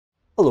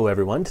Hello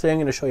everyone, today I'm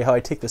going to show you how I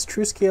take this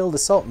true-scaled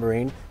Assault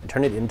Marine and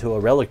turn it into a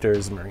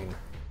Relictors Marine.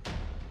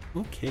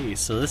 Okay,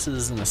 so this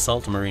is an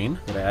Assault Marine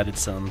that I added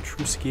some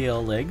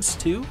true-scale legs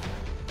to,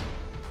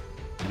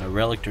 and a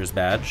Relictors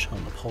badge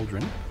on the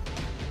pauldron.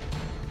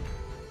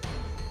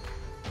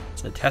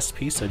 It's a test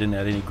piece, so I didn't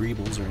add any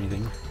greebles or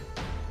anything.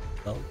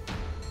 Well,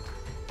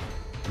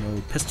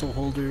 no pistol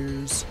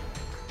holders,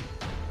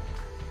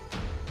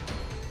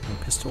 no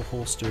pistol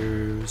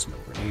holsters, no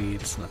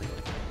grenades, nothing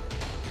like that.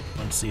 I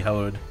want to see how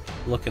it would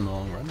look in the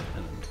long run,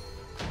 and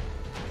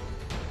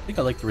I think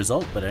I like the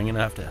result, but I'm gonna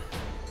have to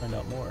find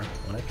out more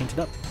when I paint it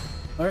up.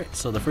 Alright,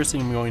 so the first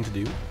thing I'm going to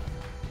do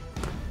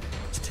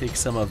is take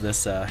some of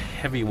this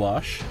heavy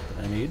wash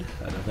that I made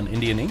out of an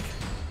Indian ink.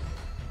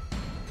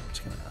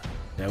 Just gonna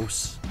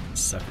douse this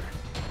sucker.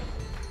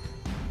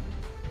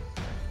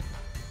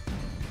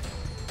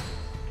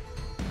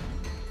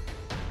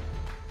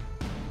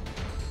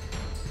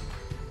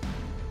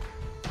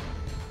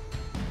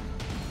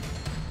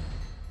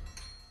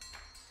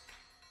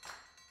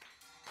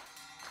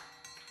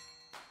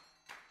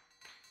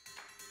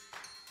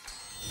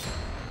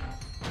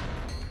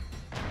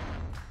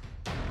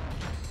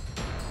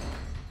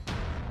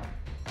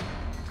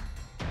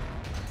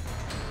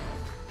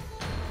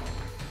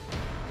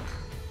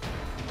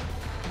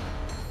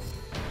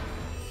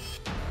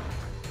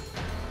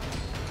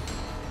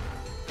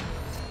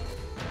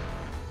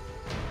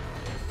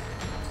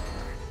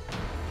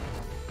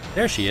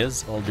 There she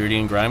is, all dirty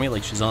and grimy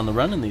like she's on the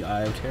run in the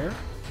Eye of Terror.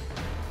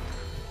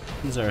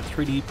 These are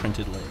 3D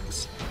printed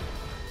legs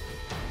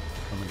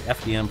from an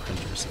FDM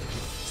printer, so you can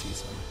see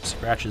some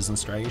scratches and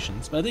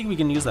striations, but I think we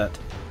can use that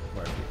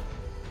for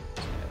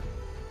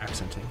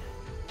accenting.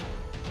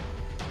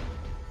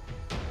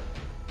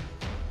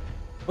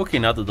 Okay,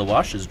 now that the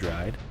wash is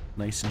dried,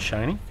 nice and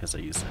shiny, because I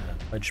use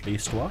a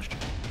pledge-based wash,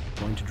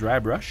 I'm going to dry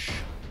brush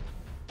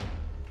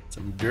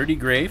some dirty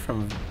gray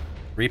from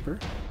Reaper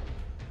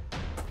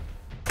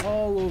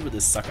all over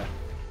this sucker.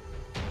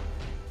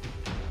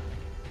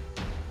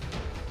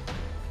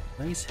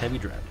 Nice heavy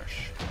dry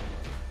brush.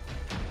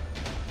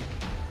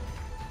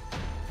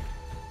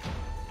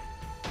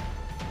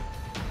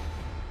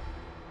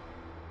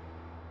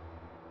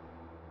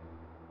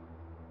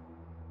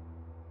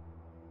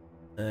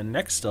 And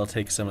next I'll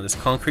take some of this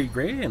concrete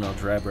gray and I'll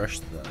dry brush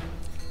the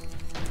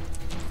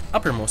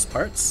uppermost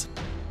parts.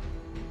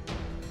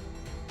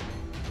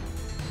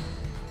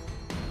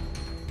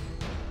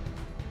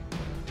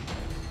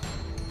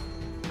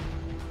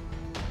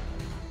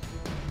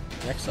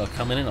 Next I'll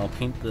come in and I'll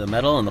paint the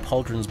metal and the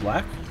pauldrons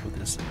black with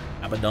this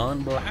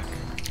Abaddon black.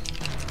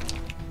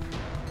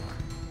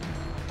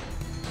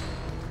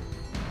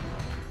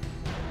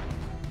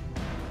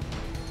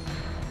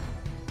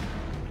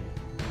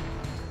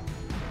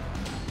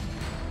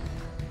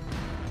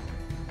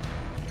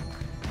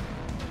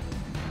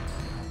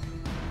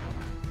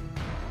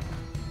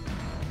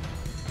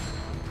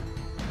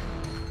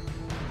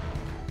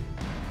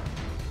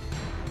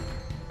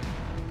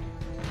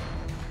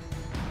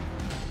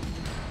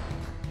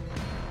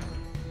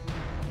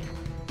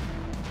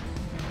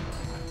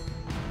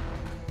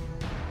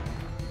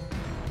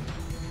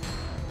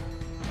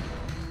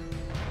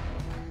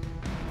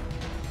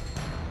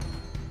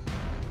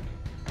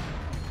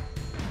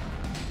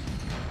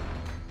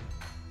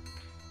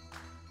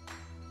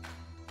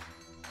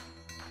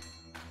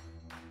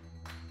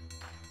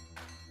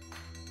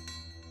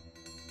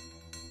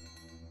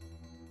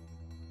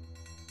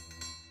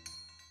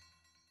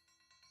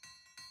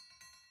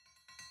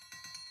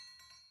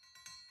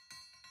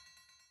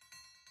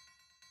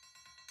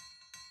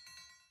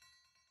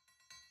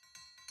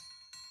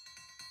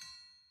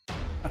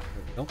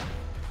 There we go.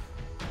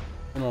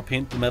 And I'll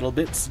paint the metal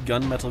bits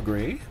gunmetal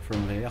gray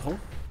from Vallejo.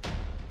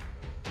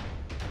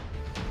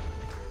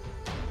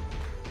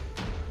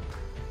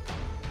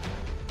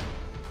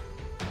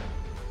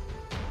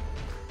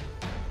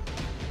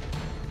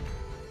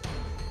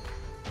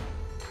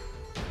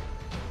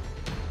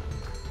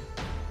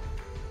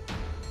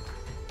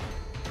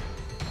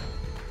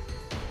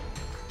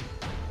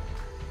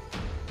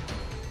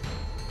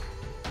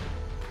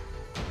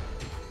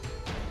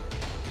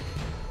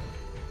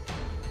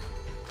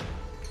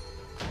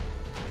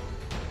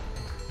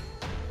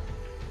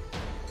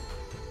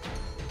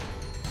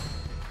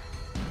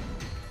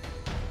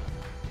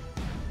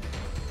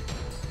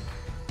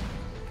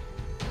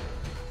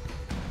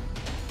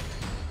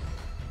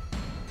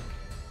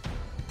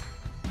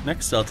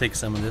 Next I'll take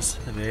some of this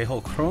Vallejo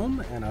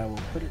chrome and I will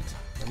put it,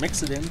 or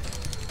mix it in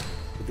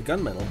with the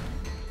gunmetal,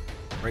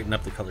 brighten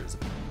up the colors a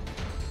bit.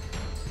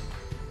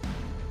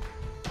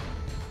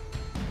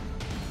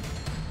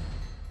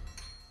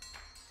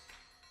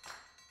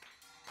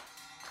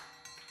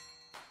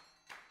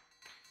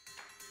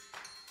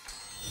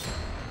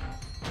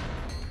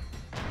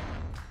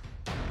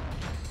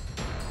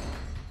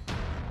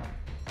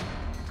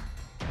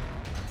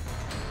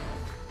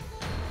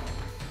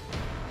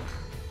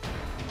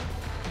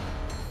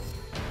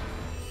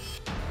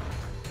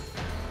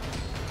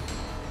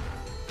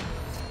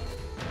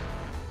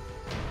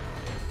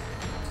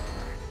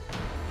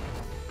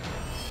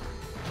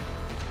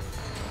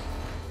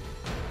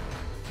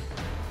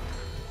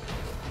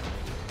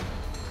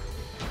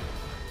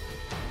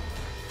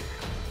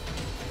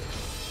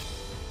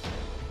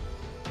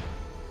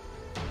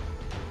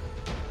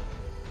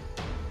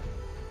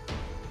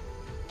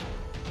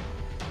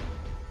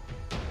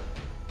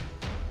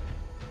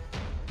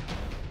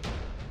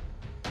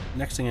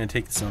 Next I'm going to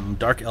take some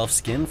dark elf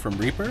skin from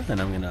Reaper and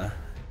I'm going to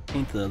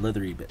paint the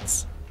leathery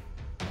bits.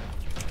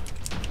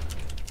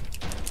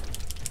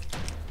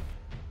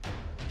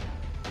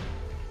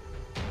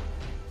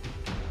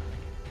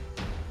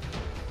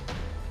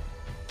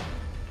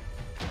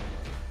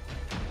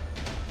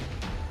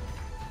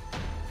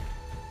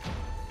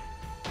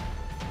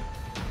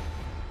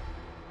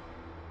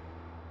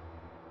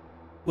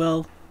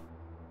 Well,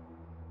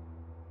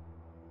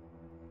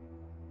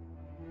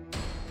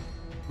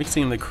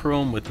 mixing the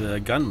chrome with the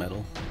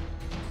gunmetal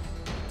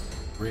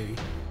gray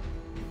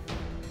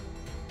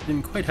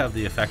didn't quite have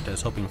the effect I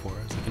was hoping for.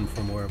 I was looking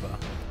for more of a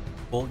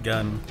bolt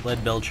gun,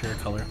 lead belcher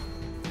color.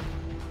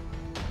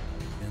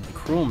 And the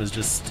chrome is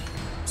just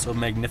so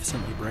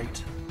magnificently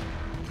bright.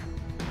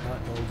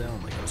 Not dulled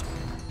down like I was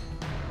hoping.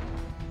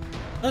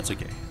 That's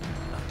okay.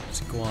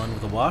 Just go on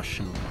with a wash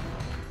and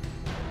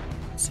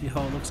see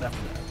how it looks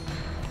after that.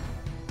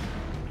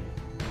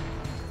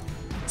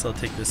 So I'll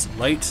take this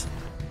light,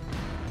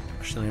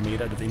 actually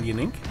made out of Indian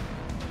ink.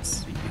 Let's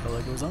see how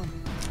that goes on.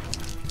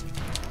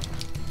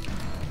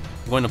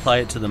 I'm going to apply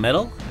it to the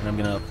metal, and I'm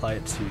going to apply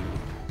it to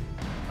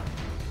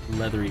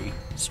leathery,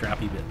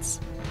 strappy bits.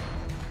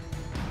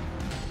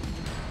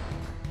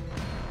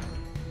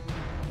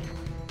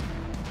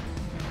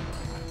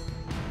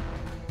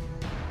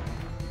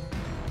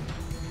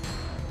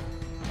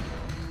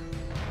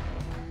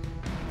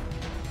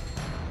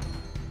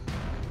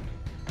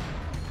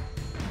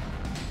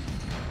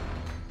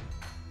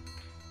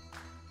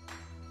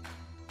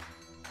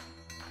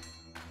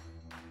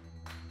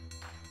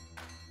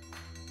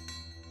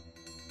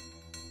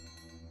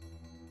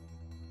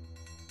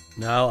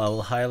 Now I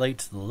will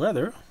highlight the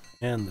leather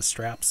and the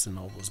straps and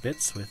all those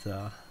bits with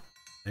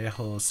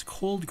Vallejo's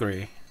Cold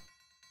Gray.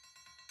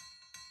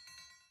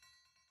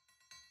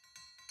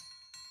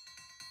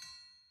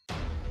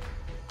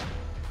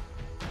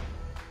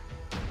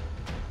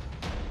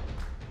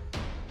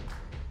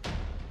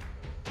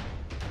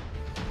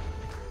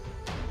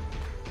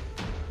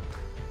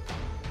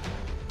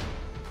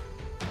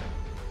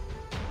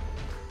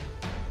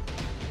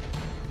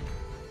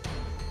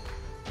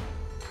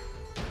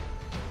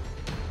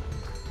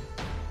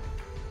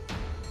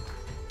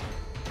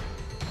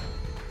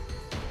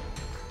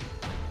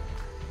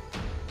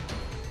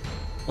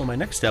 Well, my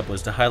next step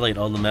was to highlight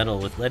all the metal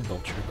with lead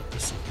belcher, but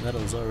this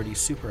metal is already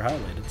super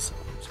highlighted, so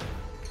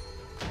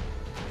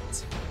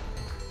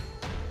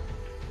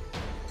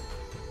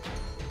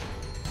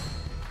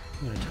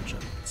I'm going to touch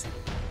up this.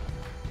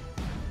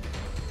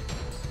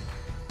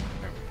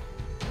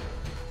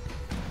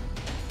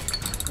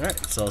 Alright,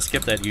 so I'll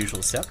skip that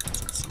usual step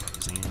since I'm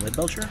using lead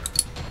belcher.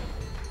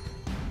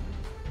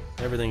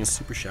 Everything is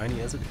super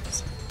shiny as it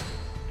is.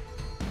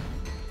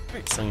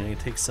 Alright, so I'm going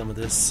to take some of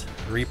this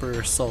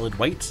Reaper Solid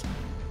White.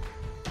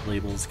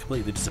 Labels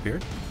completely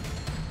disappeared.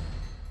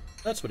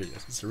 That's what it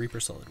is. It's a Reaper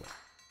Solid White.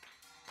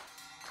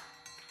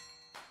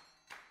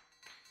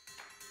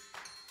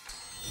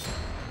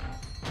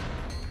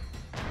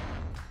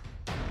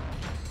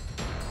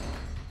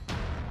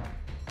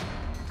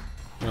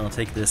 And I'll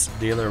take this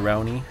Daler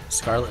Rowney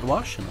Scarlet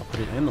Wash and I'll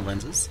put it in the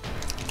lenses.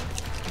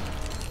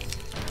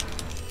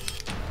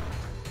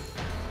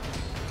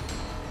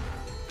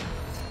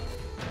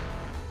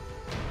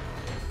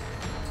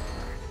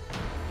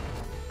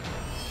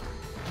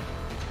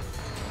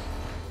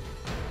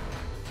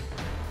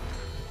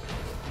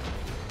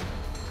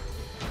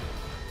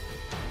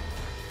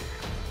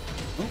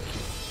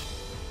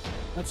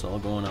 That's all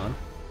going on.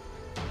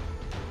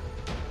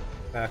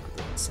 Back with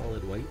the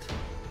solid white.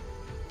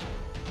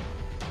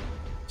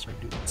 Start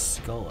doing the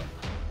skull up.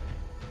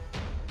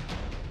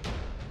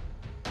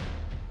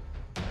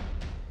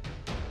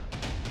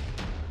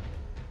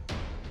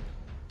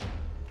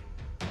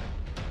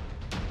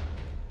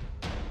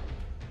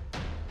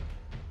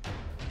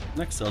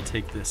 Next I'll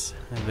take this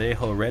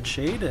Vallejo red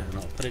shade and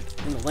I'll put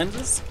it in the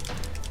lenses.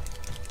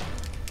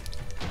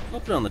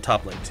 I'll put it on the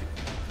top light too.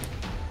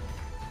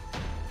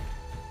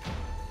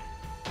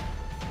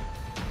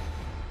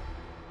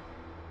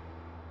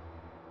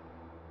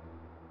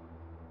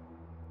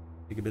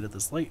 Take a bit of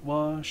this light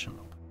wash and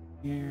I'll put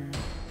it here.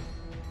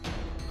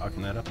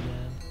 Talking that up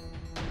again.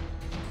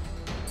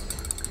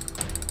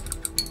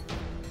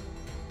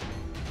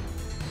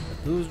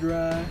 Let those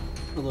dry.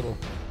 Put a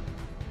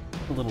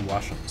little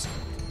wash on this.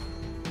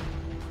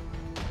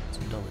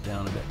 So dull it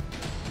down a bit.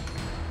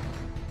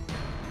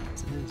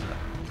 This is a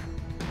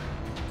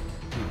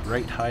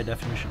bright high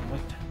definition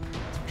white.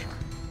 That's for sure.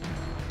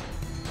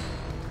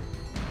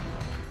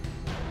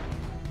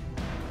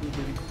 A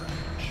little bit of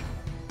crunch.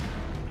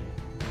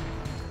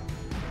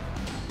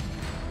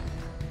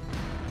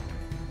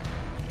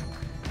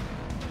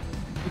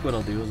 I think what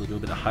I'll do is I'll do a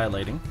bit of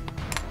highlighting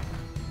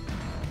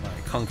by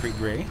concrete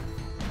gray.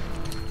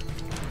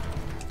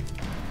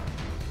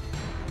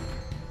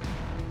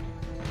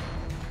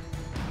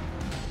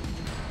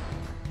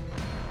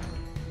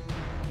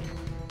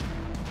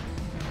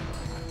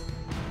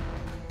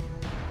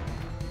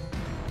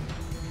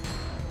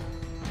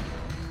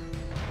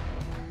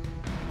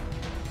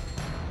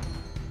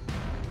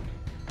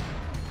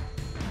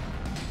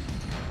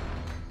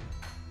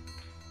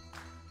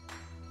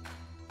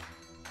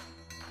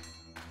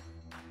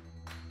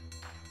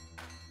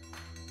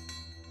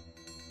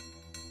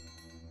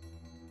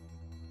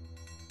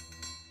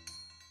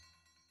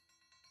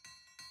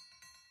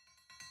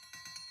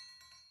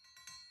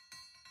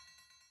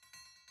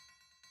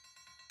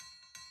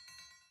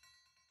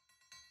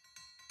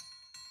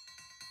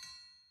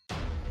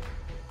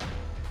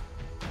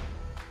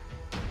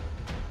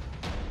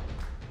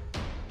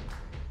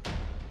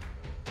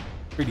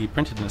 3D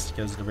printedness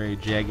gives it a very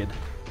jagged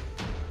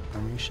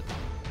formation.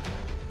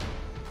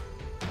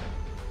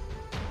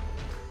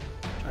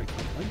 I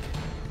quite like.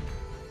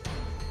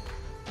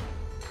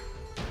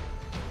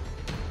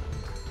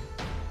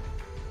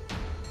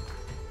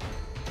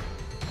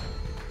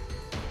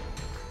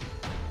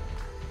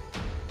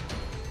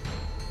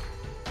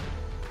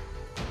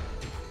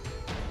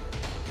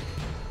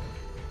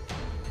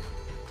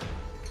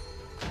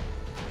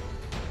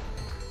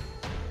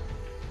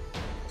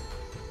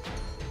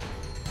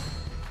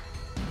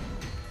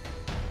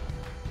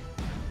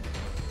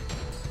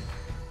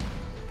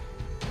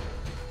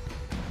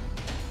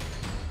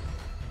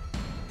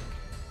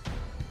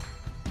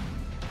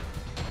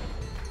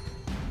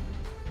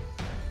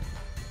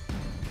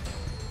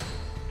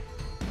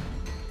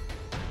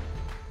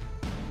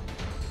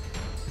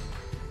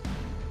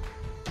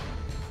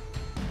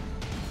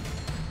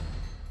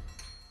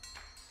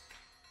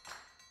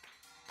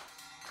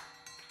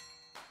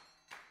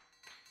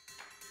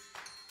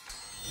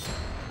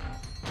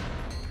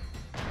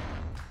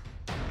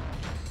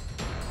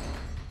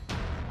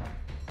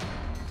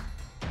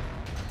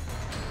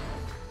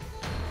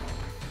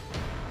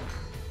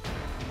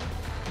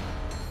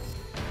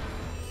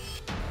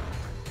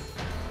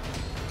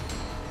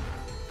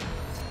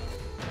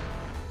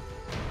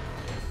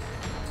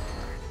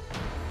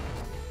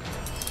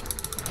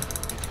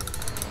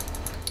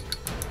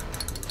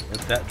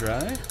 Let that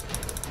dry.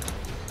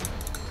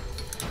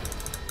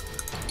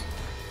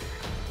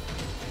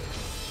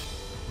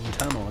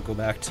 Meantime, I'll go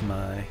back to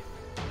my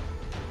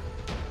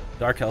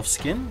Dark Elf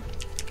skin.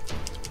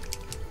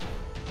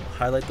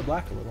 Highlight the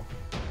black a little.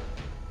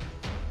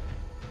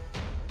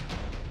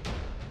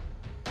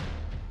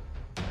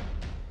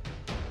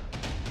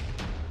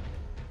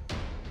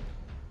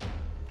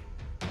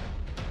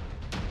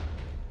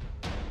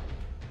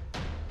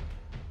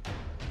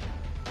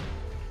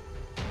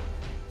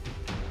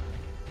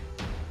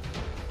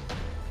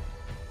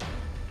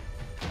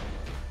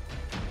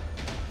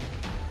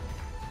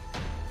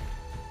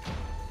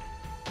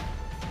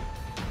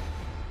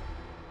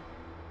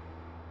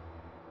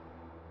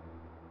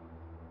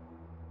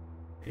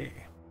 Okay.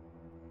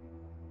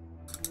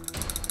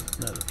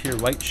 Now the pure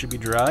white should be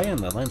dry in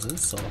the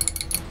lenses, so I'll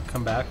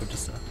come back with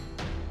just a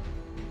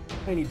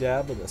tiny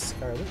dab of the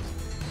scarlet.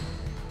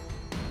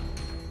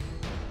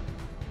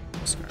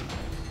 Scarlet.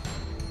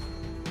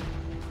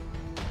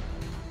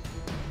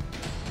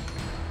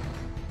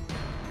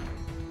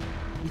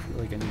 I feel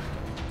like I need to go.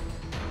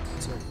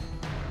 So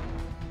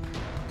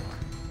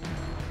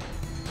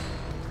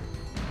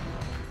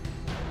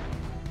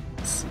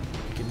let's see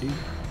what we can do.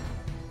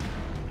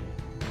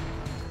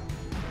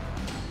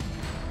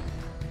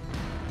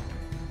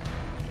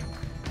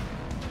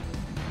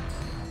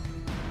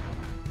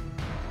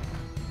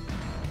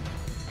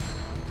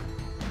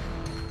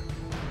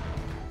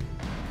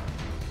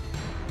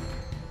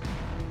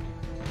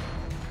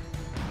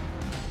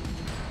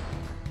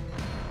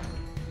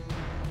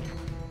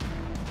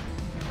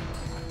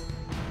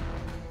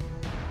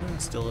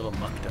 Still a little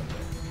mucked up there.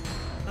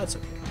 That's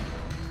okay.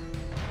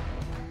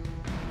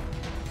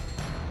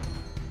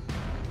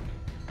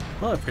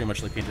 Well, I've pretty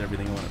much painted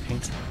everything I want to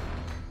paint.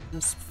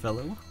 This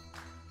fellow.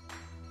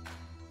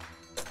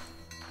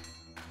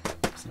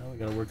 So now we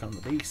gotta work on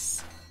the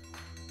base.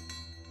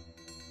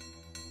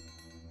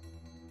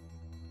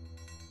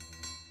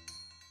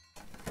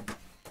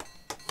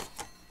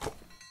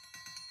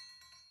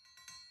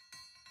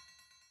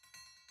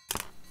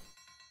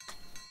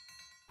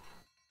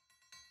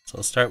 So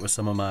I'll start with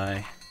some of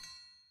my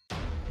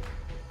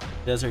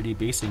deserty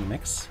basing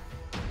mix.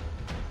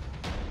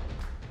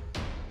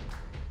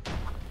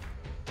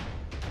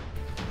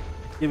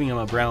 Giving him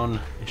a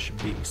brownish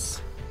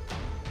base.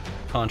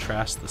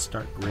 Contrast the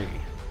stark gray.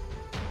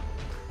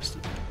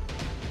 Just to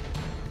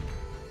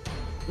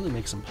really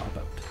makes him pop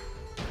out.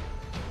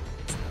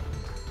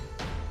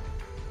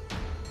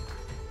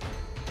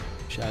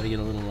 Shading it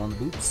a little on the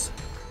boots.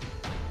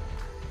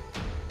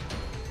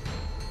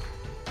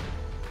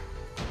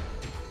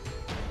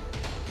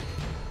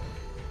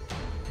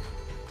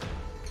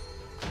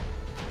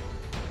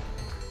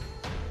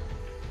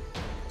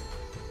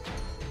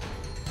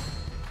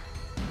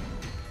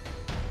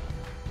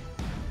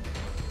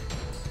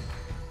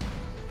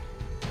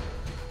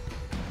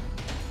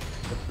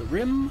 The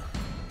rim,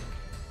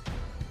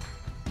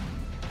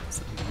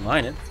 so you can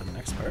line it for the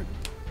next part.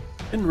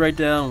 Didn't write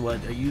down what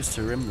I used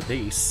to rim the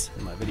base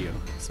in my video,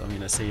 so I'm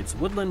going to say it's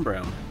woodland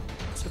brown.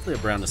 It's definitely a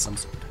brown of some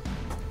sort.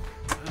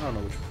 I don't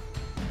know which one.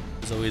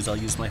 As always, I'll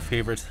use my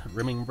favorite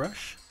rimming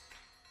brush.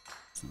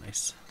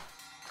 It's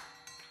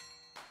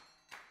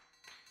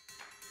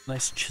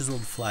nice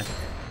chiseled flat.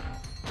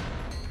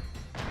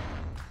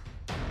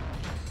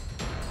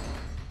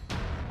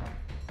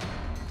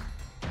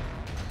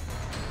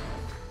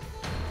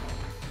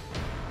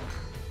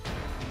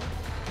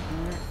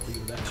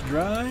 Leave that to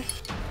dry.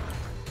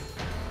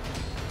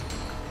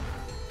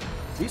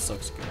 This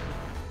looks good.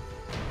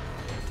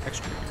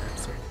 Texture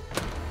here,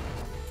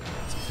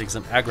 so take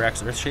some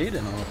Agrax Earthshade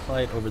and I'll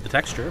apply it over the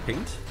texture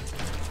paint.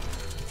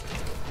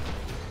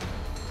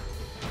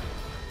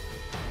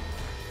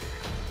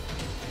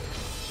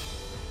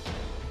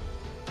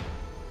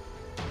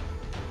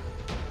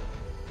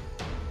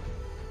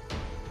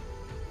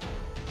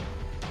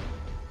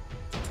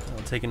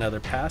 take another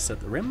pass at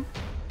the rim.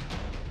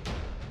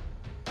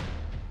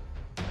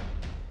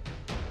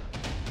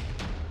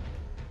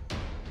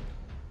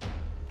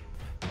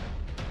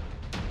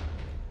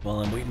 While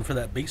I'm waiting for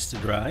that base to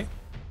dry,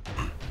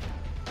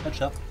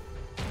 touch up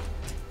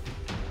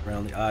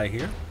around the eye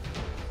here,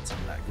 some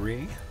of that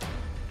gray.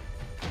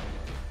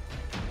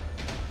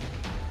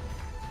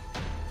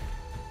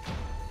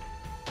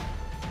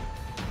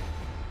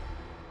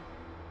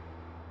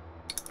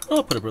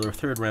 I'll put a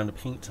third round of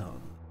paint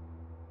on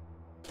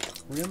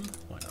rim.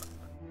 Why not?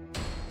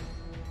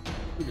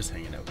 We're just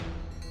hanging out.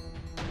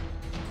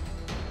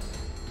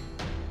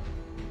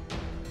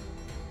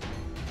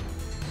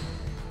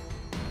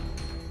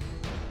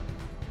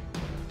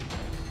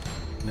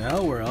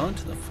 Now we're on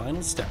to the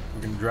final step.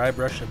 We're going to dry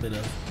brush a bit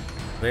of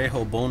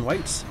Vallejo Bone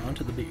White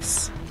onto the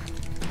base.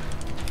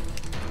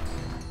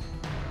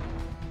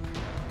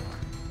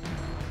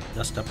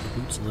 Dust up the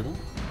boots a little.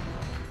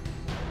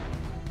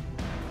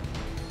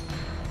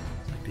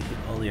 Like to hit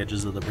all the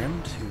edges of the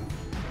brim to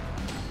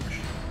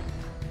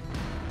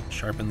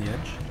sharpen the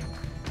edge.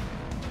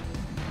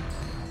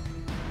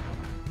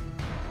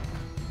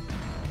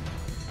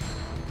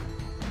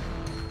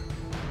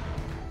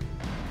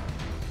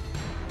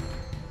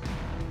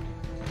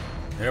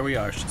 There we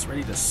are, she's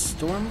ready to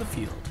storm the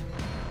field.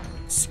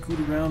 Scoot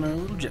around our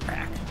little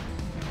jetpack.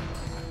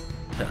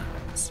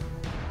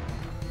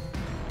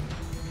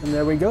 And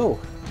there we go.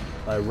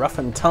 A rough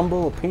and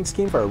tumble paint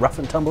scheme for a rough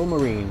and tumble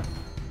Marine.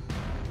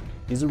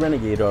 He's a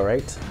renegade,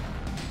 alright.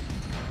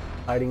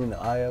 Hiding in the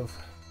eye of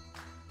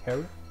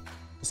terror.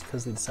 Just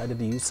because they decided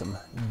to use some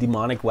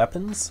demonic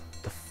weapons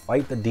to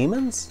fight the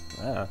demons?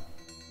 Yeah,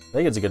 I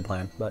think it's a good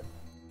plan, but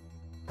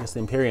I guess the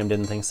Imperium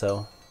didn't think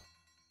so.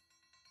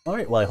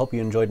 Alright, well I hope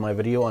you enjoyed my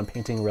video on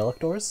painting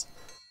Relictors.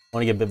 I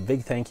want to give a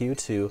big thank you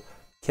to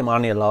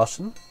Kimani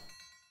Lawson,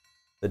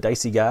 the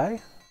dicey guy,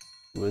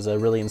 who was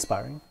really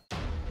inspiring.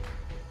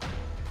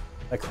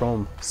 That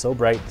chrome, so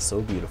bright,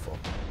 so beautiful.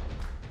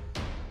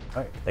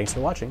 Alright, thanks for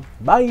watching.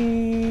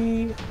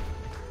 Bye!